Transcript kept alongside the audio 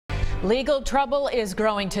Legal trouble is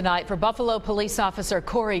growing tonight for Buffalo police officer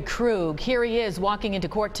Corey Krug. Here he is walking into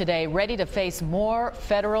court today, ready to face more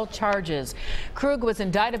federal charges. Krug was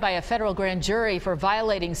indicted by a federal grand jury for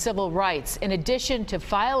violating civil rights, in addition to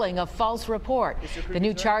filing a false report. The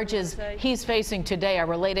new charges he's facing today are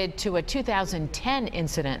related to a 2010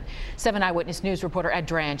 incident. 7 Eyewitness News reporter Ed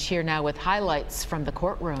Dranch here now with highlights from the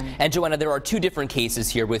courtroom. And Joanna, there are 2 different cases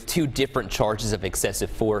here with 2 different charges of excessive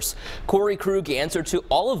force. Corey Krug answered to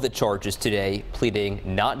all of the charges today, pleading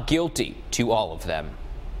not guilty to all of them.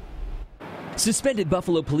 Suspended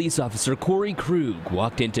Buffalo police officer Corey Krug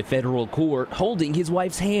walked into federal court holding his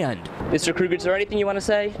wife's hand. Mr. Krug, is there anything you want to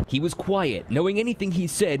say? He was quiet, knowing anything he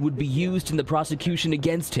said would be used in the prosecution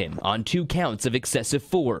against him on 2 counts of excessive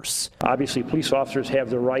force. Obviously, police officers have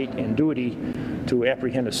the right and duty to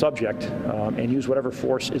apprehend a subject and use whatever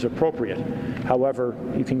force is appropriate. However,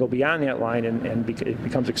 you can go beyond that line and it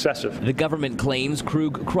becomes excessive. The government claims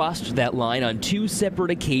Krug crossed that line on 2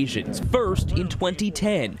 separate occasions. First, in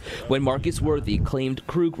 2010, when Marcus Worthy claimed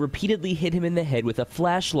Krug repeatedly hit him in the head with a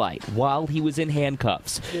flashlight while he was in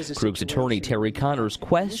handcuffs. Krug's attorney Terry Connors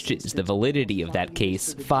questions the validity of that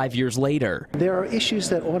case 5 years later. There are issues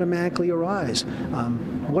that automatically arise.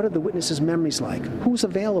 What are the witnesses' memories like? Who's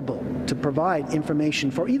available to provide information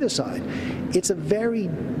for either side? It's a very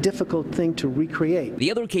difficult thing to recreate. The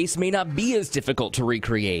other case may not be as difficult to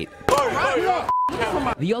recreate.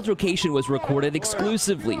 The altercation was recorded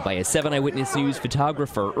exclusively by a 7 Eyewitness News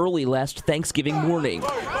photographer early last Thanksgiving morning.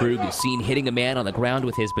 Krug is seen hitting a man on the ground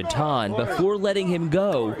with his baton before letting him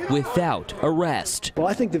go without arrest. Well,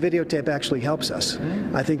 I think the videotape actually helps us.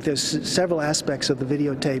 I think there's several aspects of the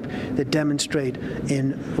videotape that demonstrate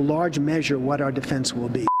in large measure what our defense will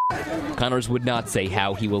be. Connors would not say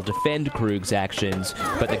how he will defend Krug's actions,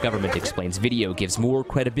 but the government explains video gives more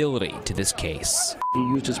credibility to this case. He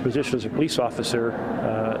used his position as a police officer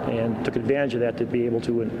and took advantage of that to be able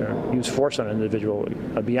to use force on an individual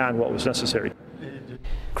beyond what was necessary.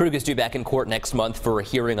 Krug is due back in court next month for a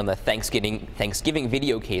hearing on the Thanksgiving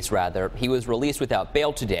video case. He was released without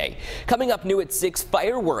bail today. Coming up new at 6,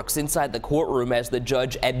 fireworks inside the courtroom as the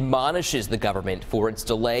judge admonishes the government for its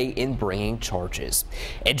delay in bringing charges.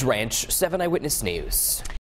 Ed Dranch, 7 Eyewitness News.